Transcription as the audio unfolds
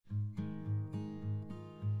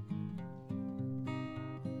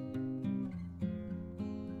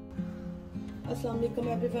अस्सलाम वालेकुम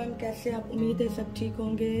एवरीवन, कैसे आप? उम्मीद है सब ठीक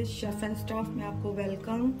होंगे। शेफ एंड स्टाफ में आपको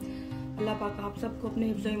वेलकम। अल्लाह पाक आप सबको अपने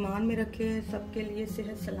हिफ्ज़ ईमान में रखे, सबके लिए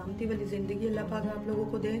सेहत सलामती वाली ज़िंदगी अल्लाह पाक आप लोगों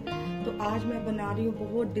को दे। तो आज मैं बना रही हूँ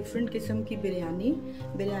बहुत डिफरेंट किस्म की बिरयानी।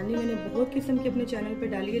 मैंने बहुत किस्म की अपने चैनल पे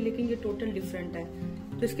डाली है, लेकिन ये टोटल डिफरेंट है।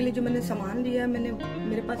 तो इसके लिए जो मैंने सामान लिया है,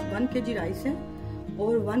 मेरे पास 1 kg राइस है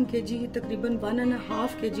और 1 kg तकरीबन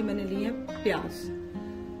 1.5 kg मैंने लिए हैं प्याज।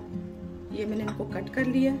 ये मैंने इनको कट कर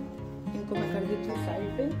लिया, इनको मैं कर देती हूँ साइड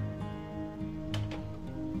पे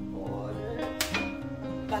और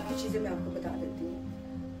बाकी चीजें मैं आपको बता देती हूँ।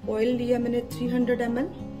 ऑयल लिया मैंने 300 ml,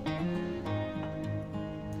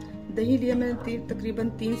 दही लिया मैंने तकरीबन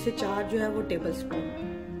 3 से 4 जो है वो टेबल स्पून,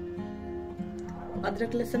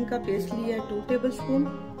 अदरक लहसुन का पेस्ट लिया है 2 टेबल स्पून।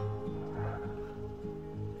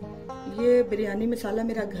 ये बिरयानी मसाला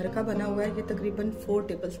मेरा घर का बना हुआ है, ये तकरीबन 4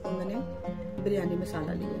 टेबल स्पून मैंने बिरयानी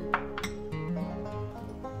मसाला लिया है।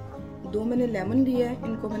 2 मैंने लेमन लिया है,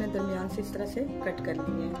 इनको मैंने दरमियान से इस तरह से कट कर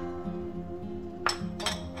लिया है।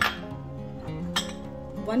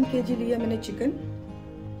 1 kg लिया मैंने चिकन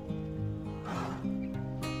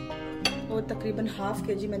और तकरीबन 1/2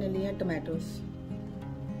 kg मैंने लिया टमाटोस,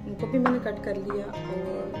 इनको भी मैंने कट कर लिया।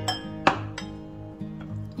 और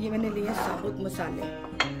ये मैंने लिया साबुत मसाले।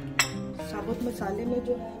 साबुत मसाले में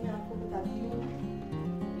जो है मैं आपको बताती हूँ,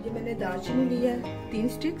 ये मैंने दालचीनी लिया है 3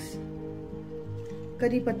 स्टिक्स,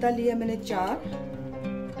 करी पत्ता लिया मैंने 4,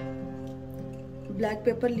 ब्लैक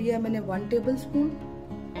पेपर लिया मैंने 1 टेबल स्पून,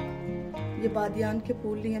 ये बादियान के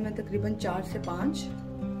फूल लिए मैं तकरीबन 4 से 5,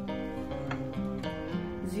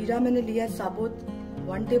 जीरा मैंने लिया साबुत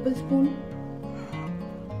 1 टेबल स्पून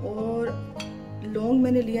और लौंग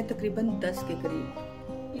मैंने लिया तकरीबन 10 के करीब।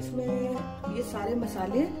 इसमें ये सारे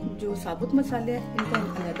मसाले जो साबुत मसाले हैं इनको हम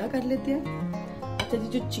अलग कर लेते हैं। अच्छा जी,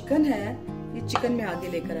 जो चिकन है ये चिकन में आगे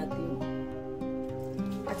लेकर आती हूँ।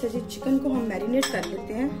 अच्छा जी, चिकन को हम मैरिनेट कर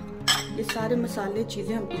लेते हैं। ये सारे मसाले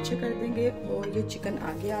चीज़ें हम पीछे कर देंगे और ये चिकन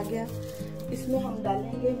आगे आ गया। इसमें हम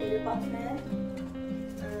डालेंगे, मेरे पास है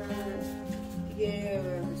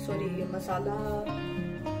ये मसाला,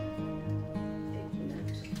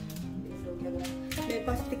 मेरे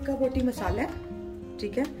पास टिक्का बोटी मसाला है,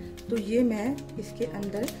 ठीक है। तो ये मैं इसके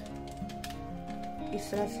अंदर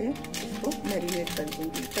इस तरह से इसको मैरिनेट कर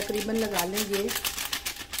दूंगी। तकरीबन लगा लें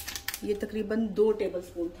ये तकरीबन 2 टेबल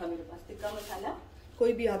स्पून था मेरे पास टिक्का मसाला,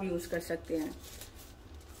 कोई भी आप यूज कर सकते हैं।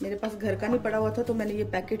 मेरे पास घर का नहीं पड़ा हुआ था तो मैंने ये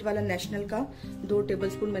पैकेट वाला नेशनल का 2 टेबल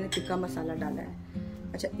स्पून मैंने टिक्का मसाला डाला है।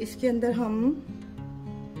 अच्छा, इसके अंदर हम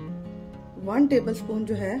 1 टेबल स्पून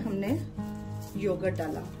जो है हमने योगर्ट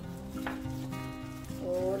डाला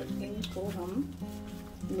और इनको हम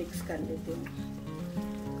मिक्स कर लेते हैं।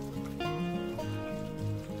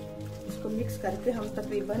 इसको मिक्स करके हम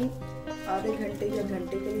तकरीबन आधे घंटे या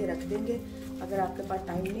घंटे के लिए रख देंगे। अगर आपके पास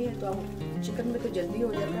टाइम नहीं है तो आप, चिकन में तो जल्दी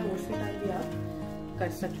हो जाता है, उसी टाइम भी आप कर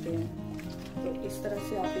सकते हैं। तो इस तरह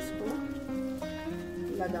से आप इसको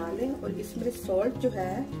लगा लें। और इसमें सॉल्ट जो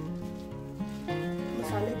है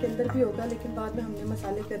मसाले के अंदर भी होगा, लेकिन बाद में हमने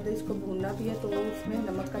मसाले के अंदर इसको भूनना भी है तो उसमें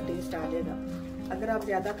नमक का टेस्ट आ जाएगा। अगर आप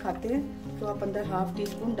ज़्यादा खाते हैं तो आप अंदर 1/2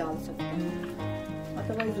 टीस्पून डाल सकते हैं,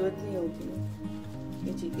 अदरवाइज जरूरत नहीं होती।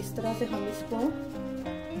 ये जी, इस तरह से हम इसको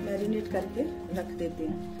मैरिनेट करके रख देते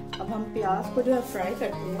हैं। अब हम प्याज को जो है फ्राई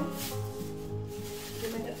करते हैं। जो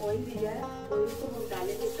मैंने ऑयल दिया है, ऑयल को हम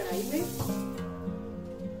डालेंगे कढ़ाई में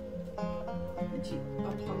जी।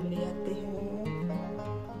 अब हम ले आते हैं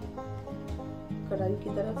कढ़ाई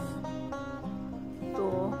की तरफ, तो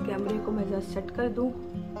कैमरे को मैं जरा सेट कर दूं।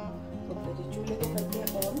 तो जी, चूल्हे को करते हैं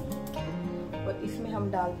ऑन और इसमें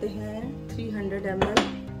हम डालते हैं 300 ml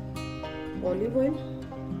ऑलिव ऑयल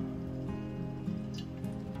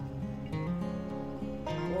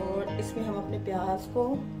और इसमें हम अपने प्याज को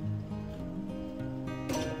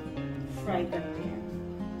फ्राई करते हैं।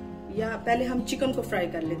 या पहले हम चिकन को फ्राई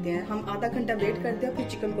कर लेते हैं, हम आधा घंटा वेट करते हैं फिर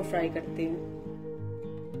चिकन को फ्राई करते हैं।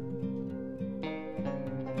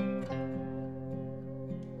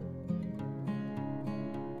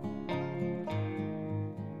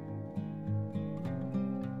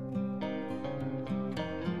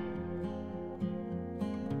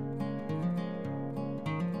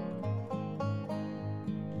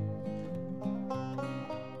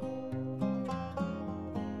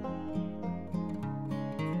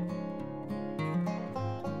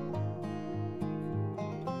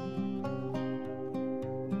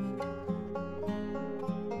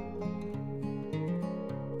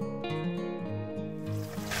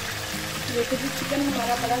 देखो जी, चिकन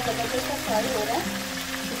हमारा बड़ा ज़बरदस्त सा फ्राई हो रहा है।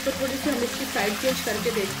 इसको थोड़ी सी हम इसकी साइड चेंज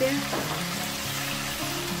करके देखते हैं।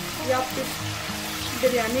 ये आप इस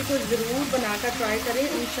बिरयानी को ज़रूर बनाकर ट्राई करें,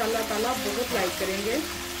 इंशाल्लाह ताला बहुत लाइक करेंगे।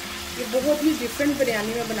 ये बहुत ही डिफरेंट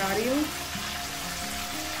बिरयानी मैं बना रही हूँ।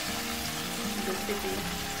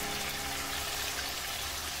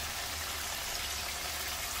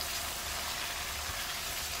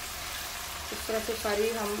 इस तरह से सारी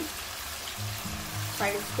हम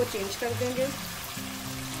साइड्स को चेंज कर देंगे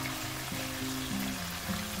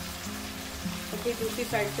और फिर दूसरी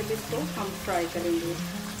साइड से भी इसको हम फ्राई करेंगे।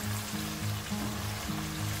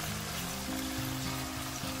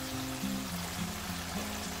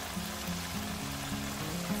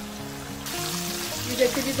 ये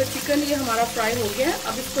देखिए जी, तो चिकन ये हमारा फ्राई हो गया है।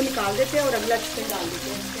 अब इसको निकाल देते हैं और अगला चिकन डाल देते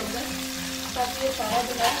हैं इसके अंदर, ताकि ये सारा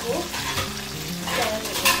जो है वो फ्राई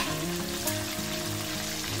हो जाए।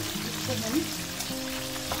 इसको हम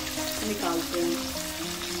निकालते हैं।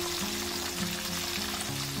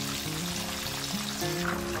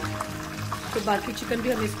 तो बाकी चिकन भी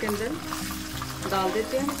हम इसके अंदर डाल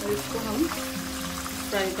देते हैं और इसको हम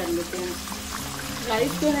फ्राई कर लेते हैं।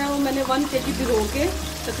 राइस जो है वो मैंने 1 kg भिगो के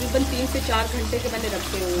तकरीबन 3 से 4 घंटे के मैंने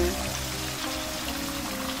रखे हुए हैं।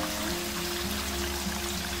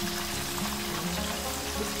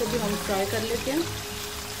 इसको भी हम फ्राई कर लेते हैं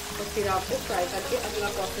और फिर आपको फ्राई करके अगला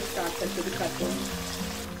प्रोसेस स्टार्ट करके दिखाते हैं।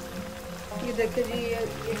 ये देखिए जी,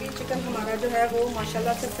 ये भी चिकन हमारा जो है वो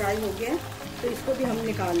माशाल्लाह से फ्राई हो गया है। तो इसको भी हम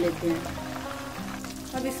निकाल लेते हैं।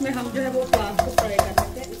 अब इसमें हम जो है वो प्याज को फ्राई कर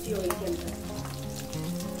लेते हैं इसी ऑयल के अंदर।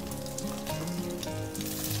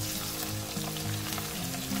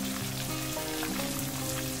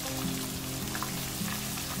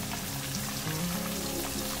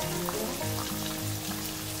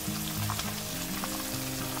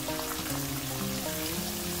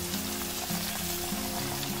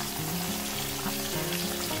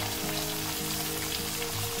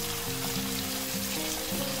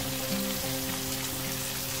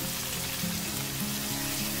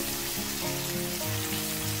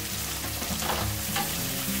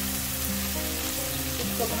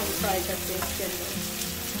 हम फ्राई करते हैं इसके अंदर।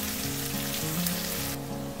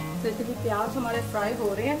 जैसे कि प्याज हमारे फ्राई हो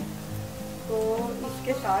रहे हैं, तो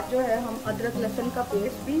इसके साथ जो है हम अदरक लहसुन का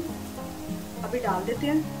पेस्ट भी अभी डाल देते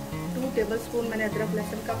हैं। 2 टेबलस्पून मैंने अदरक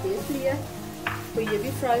लहसुन का पेस्ट लिया है, तो ये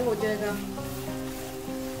भी फ्राई हो जाएगा।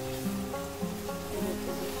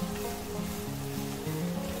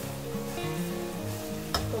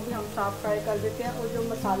 तो भी हम साफ फ्राई कर देते हैं। और जो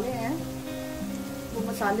मसाले हैं वो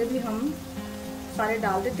मसाले भी हम सारे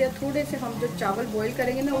डाल देते हैं। थोड़े से हम जो चावल बॉईल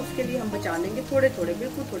करेंगे ना, उसके लिए हम बचा लेंगे थोड़े थोड़े,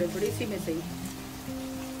 बिल्कुल थोड़े थोड़े, इसी में से ही।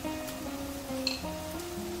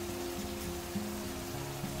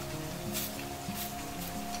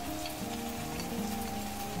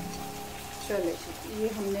 चले, ये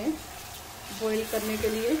हमने बॉईल करने के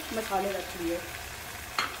लिए मसाले रख लिए,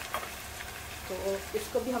 तो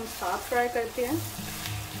इसको भी हम साफ फ्राई करते हैं।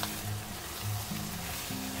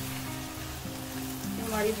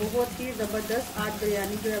 हमारी बहुत ही ज़बरदस्त आज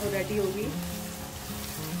बिरयानी जो है वो रेडी होगी।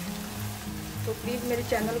 तो प्लीज़ मेरे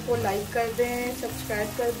चैनल को लाइक कर दें, सब्सक्राइब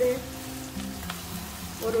कर दें,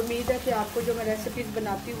 और उम्मीद है कि आपको जो मैं रेसिपीज़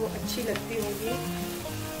बनाती हूँ वो अच्छी लगती होंगी।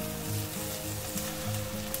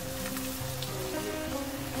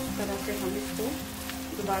 इस तरह से हम इसको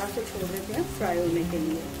दोबारा से छोड़ देते हैं फ्राई होने के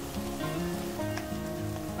लिए।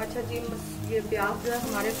 अच्छा जी, ये प्याज जो है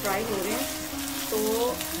हमारे फ्राई हो रहे हैं, तो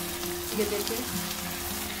ये देखिए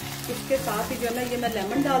इसके साथ ही जो है ना, ये मैं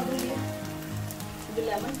लेमन डाल दूँगी। जो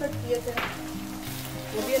लेमन कट किए थे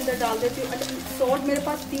वो भी अंदर डाल देती हूँ। अच्छा, सॉल्ट मेरे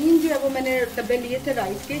पास 3 जो है वो मैंने डब्बे लिए थे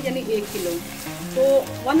राइस के, यानी 1 किलो। तो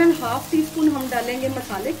 1.5 टीस्पून हम डालेंगे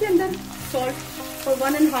मसाले के अंदर सॉल्ट, और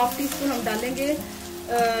 1.5 टीस्पून हम डालेंगे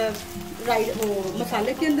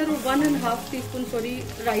मसाले के अंदर, और 1.5 टीस्पून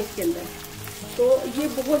राइस के अंदर। तो ये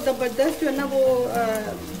बहुत ज़बरदस्त जो है ना वो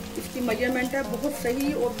इसकी मेजरमेंट है, बहुत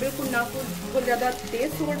सही, और बिल्कुल ना तो बहुत ज़्यादा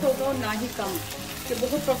तेज सॉल्ट होगा और ना ही कम। ये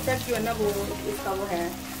बहुत परफेक्ट जो है ना वो इसका वो है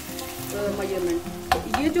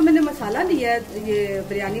मेजरमेंट। ये जो मैंने मसाला लिया है, ये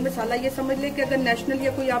बिरयानी मसाला, ये समझ ले कि अगर नेशनल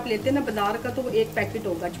या कोई आप लेते हैं ना बाजार का, तो वो 1 पैकेट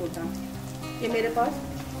होगा छोटा। ये मेरे पास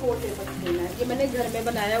 4 टेबलस्पून है। ये मैंने घर में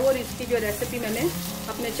बनाया और इसकी जो रेसिपी मैंने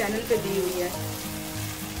अपने चैनल पे दी हुई है।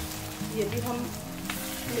 ये भी हम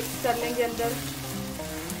मिक्स कर लेंगे अंदर।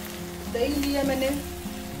 दही लिया मैंने,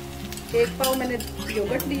 1 पाव मैंने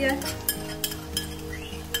योगर्ट लिया है,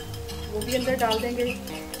 वो भी अंदर डाल देंगे।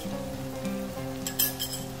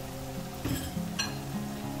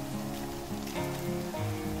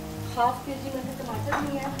 ½ kg मैंने टमाटर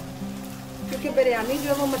लिए हैं, क्योंकि बिरयानी जो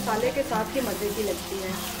है वो मसाले के साथ ही मज़े की लगती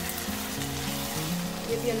है।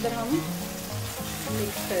 ये भी अंदर हम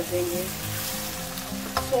मिक्स कर देंगे।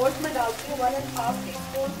 सॉल्ट में डालती हूँ 1.5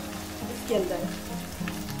 टीस्पून इसके अंदर।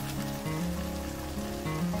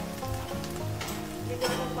 ये जो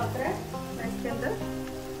पक रहा है मैं इसके अंदर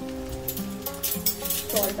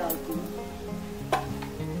सॉल्ट डालती हूँ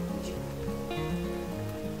जी,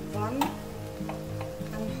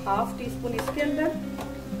 1.5 टीस्पून इसके अंदर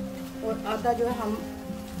और आधा जो है हम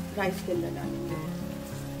राइस के अंदर डालेंगे।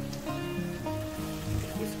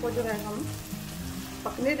 इसको जो है हम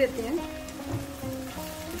पकने देते हैं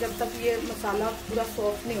जब तक ये मसाला पूरा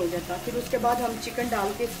सॉफ्ट नहीं हो जाता। फिर उसके बाद हम चिकन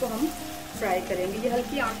डाल के इसको हम फ्राई करेंगे। ये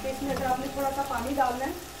हल्की आंच पे, इसमें अगर आपने थोड़ा सा पानी डालना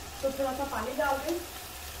है तो थोड़ा सा पानी डाल दें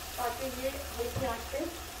ताकि ये हल्की आंच पे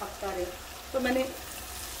पकता रहे। तो मैंने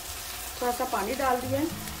थोड़ा सा पानी डाल दिया है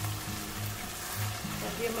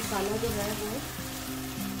ताकि ये मसाला जो है वो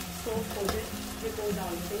सॉफ्ट हो जाए। ये कोई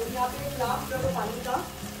डाल देते हैं, यहाँ पे एक ग्लास जो है पानी का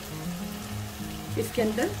इसके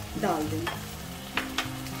अंदर डाल दें।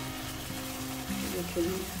 देखिए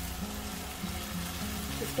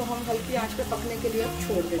इसको हम हल्की आंच पे पकने के लिए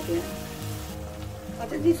छोड़ देते हैं।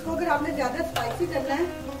 अच्छा जी, इसको अगर आपने ज़्यादा स्पाइसी करना है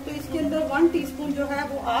तो इसके अंदर 1 टीस्पून जो है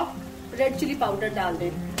वो आप रेड चिली पाउडर डाल दें।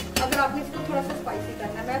 अगर आपने इसको थोड़ा सा स्पाइसी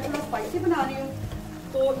करना है, मैं थोड़ा स्पाइसी बना रही हूँ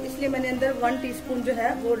तो इसलिए मैंने अंदर 1 टीस्पून जो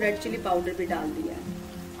है वो रेड चिली पाउडर भी डाल दिया है।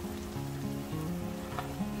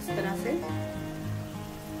 इस तरह से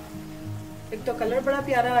एक तो कलर बड़ा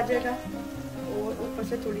प्यारा आ जाएगा और ऊपर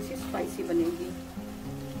से थोड़ी सी स्पाइसी बनेगी।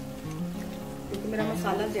 क्योंकि मेरा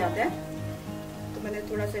मसाला ज़्यादा है तो मैंने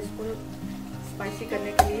थोड़ा सा इसको स्पाइसी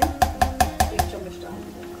करने के लिए 1 चम्मच डाल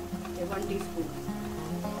दिया, 1 टीस्पून।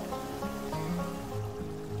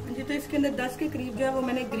 जी, तो इसके अंदर 10 के करीब जो है वो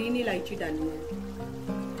मैंने ग्रीन इलायची डाली है।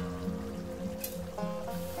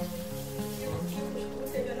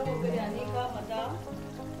 उससे जो है वो बिरयानी का मज़ा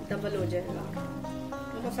डबल हो जाएगा।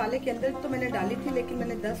 मसाले के अंदर तो मैंने डाली थी लेकिन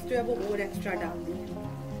मैंने 10 जो है वो और एक्स्ट्रा डाल दी है।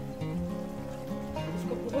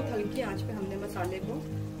 इसको बहुत हल्की आंच पे हमने मसाले को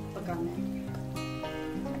पकाना है।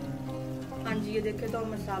 हाँ जी, ये देखें तो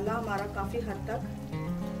मसाला हमारा काफी हद तक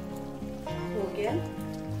हो गया।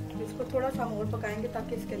 इसको थोड़ा सा और पकाएंगे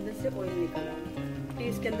ताकि इसके अंदर से ऑयल निकल आए। फिर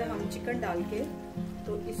इसके अंदर हम चिकन डाल के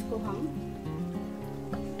तो इसको हम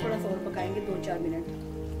थोड़ा सा और पकाएंगे 2-4 मिनट।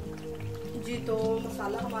 जी, तो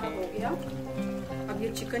मसाला हमारा हो गया। अब ये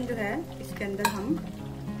चिकन जो है इसके अंदर हम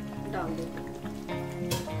डाल देते हैं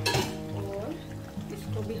और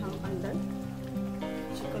इसको भी हम अंदर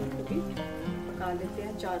चिकन को भी पका लेते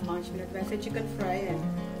हैं 4-5 मिनट। वैसे चिकन फ्राई है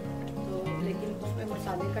तो लेकिन उसमें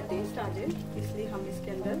मसाले का टेस्ट आ जाए इसलिए हम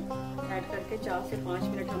इसके अंदर ऐड करके 4 से 5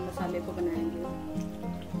 मिनट हम मसाले को बनाएंगे।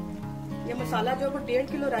 ये मसाला जो है वो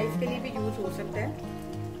 1.5 किलो राइस के लिए भी यूज हो सकता है।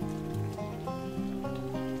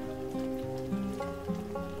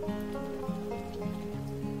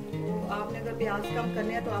 आपने अगर प्याज कम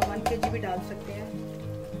करने हैं तो आप 1 kg भी डाल सकते हैं।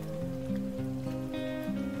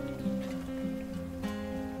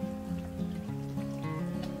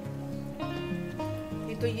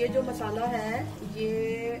 तो ये जो मसाला है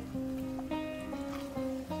ये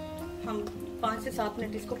हम 5 से 7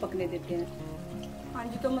 मिनट इसको पकने देते हैं। हाँ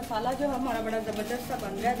जी, तो मसाला जो हमारा बड़ा ज़बरदस्त सा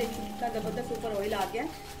बन रहा है। देखिए कितना ज़बरदस्त ऊपर ऑयल आ गया।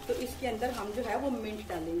 तो इसके अंदर हम जो है वो मिंट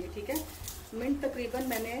डालेंगे। ठीक है, मिंट तकरीबन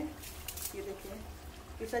मैंने ये देखिए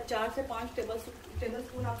इस 4 से 5 टेबल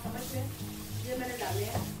स्पून आप समझ लें ये मैंने डाले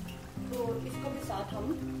हैं। तो इसको भी साथ हम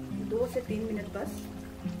 2 से 3 मिनट, बस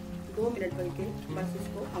 2 मिनट बल्कि बस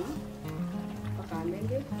इसको हम पका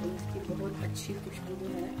लेंगे। तो इसकी बहुत अच्छी खुशबू जो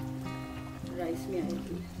है राइस में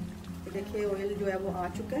आएगी। तो देखिए ऑयल जो है वो आ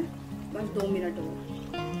चुका है, बस 2 मिनट और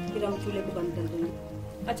फिर हम चूल्हे को बंद कर देंगे।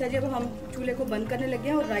 अच्छा, जब हम चूल्हे को बंद करने लगे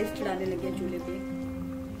हैं और राइस चढ़ाने लगे हैं चूल्हे पे।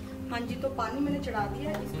 हाँ जी, तो पानी मैंने चढ़ा दिया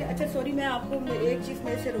है इसके। अच्छा सॉरी, मैं आपको एक चीज़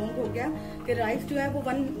मेरे से रोंग हो गया कि राइस जो है वो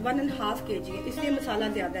 1.5 kg है, इसलिए मसाला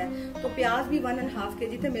ज़्यादा है। तो प्याज भी 1.5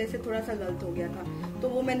 kg थे, मेरे से थोड़ा सा गलत हो गया था। तो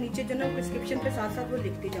वो मैं नीचे जो ना प्रिस्क्रिप्शन के साथ साथ वो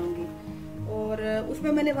लिखती जाऊँगी। और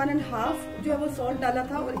उसमें मैंने 1.5 जो है वो सॉल्ट डाला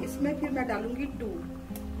था और इसमें फिर मैं डालूंगी 2।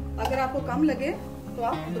 अगर आपको कम लगे तो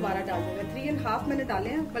आप दोबारा डाल देंगे। 3.5 मैंने डाले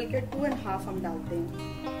हैं, बल्कि 2.5 हम डालते हैं।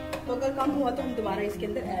 तो अगर कम हुआ तो हम दोबारा इसके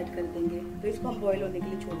अंदर ऐड कर देंगे। तो इसको हम बॉईल होने के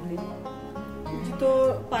लिए छोड़ते हैं जी। तो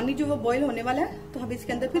पानी जो वो बॉईल होने वाला है तो हम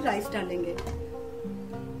इसके अंदर फिर राइस डालेंगे।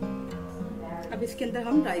 अब इसके अंदर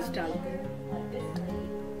हम राइस डालते हैं।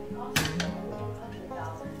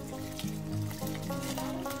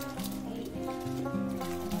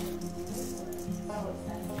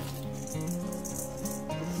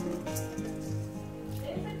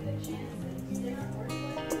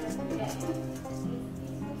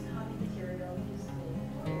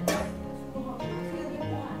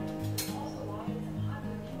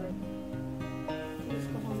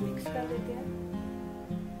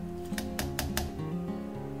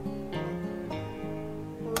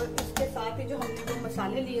 साथ ही जो हमने जो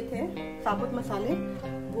मसाले लिए थे, साबुत मसाले,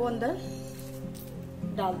 वो अंदर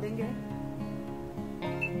डाल देंगे।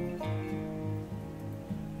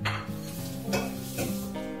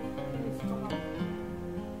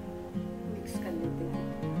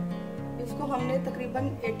 तकरीबन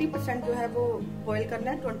 80% जो है वो बॉईल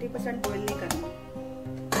करना है, 20% बॉईल नहीं करना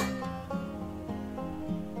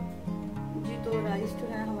जी। तो राइस जो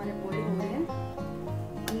है हमारे बॉईल हो रहे हैं,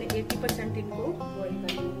 हमने 80% इनको बॉईल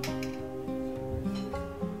करना है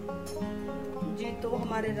जी। तो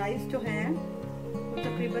हमारे राइस जो हैं वो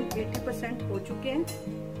तकरीबन 80% हो चुके हैं।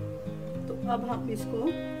 तो अब हम इसको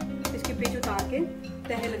इसकी पिच उतार के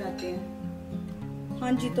तह लगाते हैं।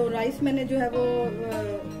 हाँ जी, तो राइस मैंने जो है वो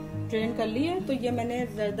ड्रेन कर ली है। तो ये मैंने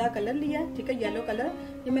जर्दा कलर लिया है, ठीक है, येलो कलर।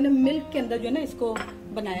 ये मैंने मिल्क के अंदर जो है ना इसको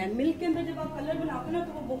बनाया है। मिल्क के अंदर जब आप कलर बनाते हो ना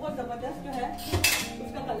तो वो बहुत जबरदस्त जो है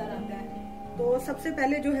उसका कलर आता है। तो सबसे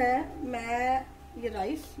पहले जो है मैं ये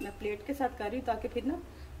राइस मैं प्लेट के साथ कर रही हूँ ताकि फिर ना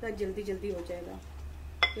जल्दी जल्दी हो जाएगा।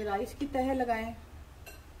 ये राइस की तह लगाएं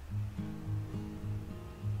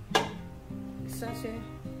इस तरह से।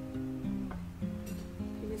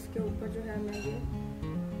 फिर इसके ऊपर जो है मैं ये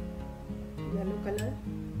येलो कलर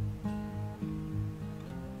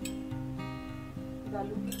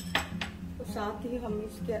डालूंगी। तो साथ ही हम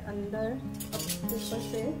इसके अंदर ऊपर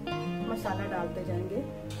से मसाला डालते जाएंगे।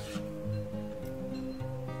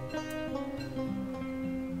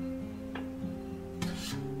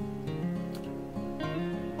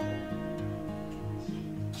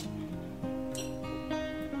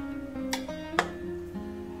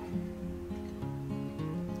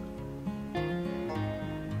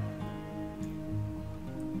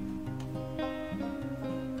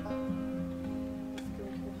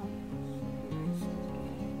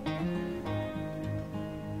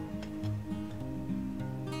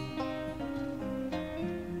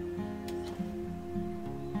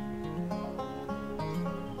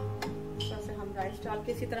 राइस डाल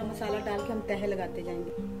के इसी तरह मसाला डाल के हम तह लगाते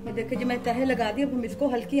जाएंगे। ये देखिए जी मैं तह लगा दी। अब हम इसको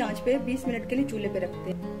हल्की आंच पे 20 मिनट के लिए चूल्हे पे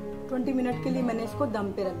रखते हैं। 20 मिनट के लिए मैंने इसको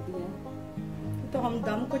दम पे रख दिया है। तो हम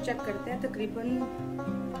दम को चेक करते हैं। तकरीबन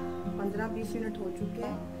 15-20 मिनट हो चुके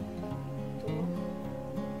हैं। तो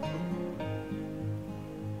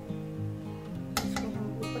इसको हम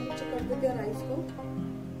ऊपर नीचे कर देते हैं राइस को।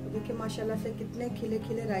 तो देखिए माशाल्लाह से कितने खिले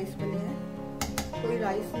खिले राइस बने हैं, कोई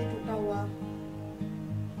राइस नहीं टूटा हुआ।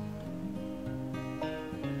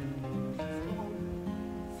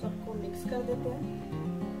 मिक्स कर देते हैं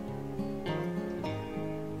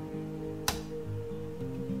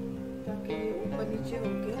ताकि ये ऊपर नीचे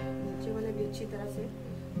होके नीचे वाले भी अच्छी तरह से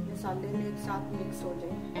मसाले में एक साथ मिक्स हो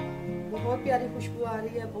जाए। बहुत प्यारी खुशबू आ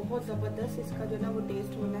रही है, बहुत ज़बरदस्त इसका जो ना वो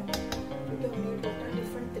टेस्ट होना है। क्योंकि हमने टोटल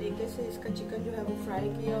डिफरेंट तरीके से इसका चिकन जो है वो फ्राई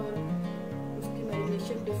किया और उसकी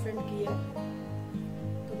मैरिनेशन डिफरेंट की है।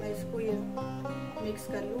 तो मैं इसको ये मिक्स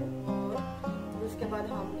कर लूँ और उसके बाद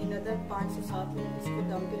हम इनअदर 5 से 7 मिनट इसको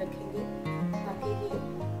दम पे रखेंगे ताकि ये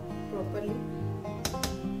प्रॉपरली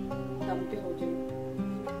दम पे हो जाए।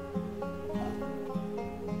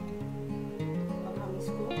 अब हम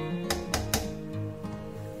इसको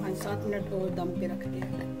 5-7 मिनट और दम पे रखते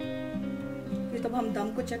हैं। फिर तब हम दम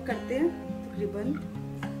को चेक करते हैं। तकरीबन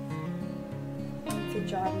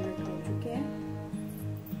 4 मिनट हो चुके हैं।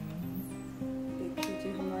 देख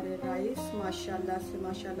लीजिए हमारे राइस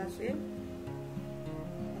माशाल्लाह से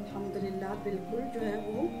अल्हम्दुलिल्लाह बिल्कुल जो है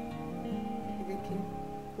वो देखिए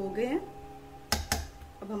हो गए हैं।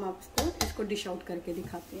 अब हम आपको इसको डिश आउट करके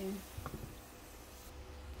दिखाते हैं।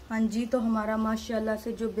 हाँ जी, तो हमारा माशाल्लाह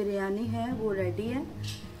से जो बिरयानी है वो रेडी है।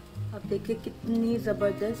 अब देखिए कितनी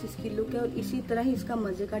ज़बरदस्त इसकी लुक है और इसी तरह ही इसका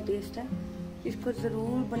मज़े का टेस्ट है। इसको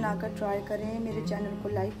ज़रूर बनाकर ट्राई करें। मेरे चैनल को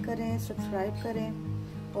लाइक करें, सब्सक्राइब करें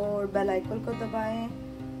और बेल आइकन को दबाएं।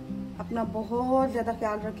 अपना बहुत ज़्यादा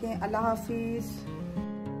ख्याल रखें। अल्लाह हाफिज़।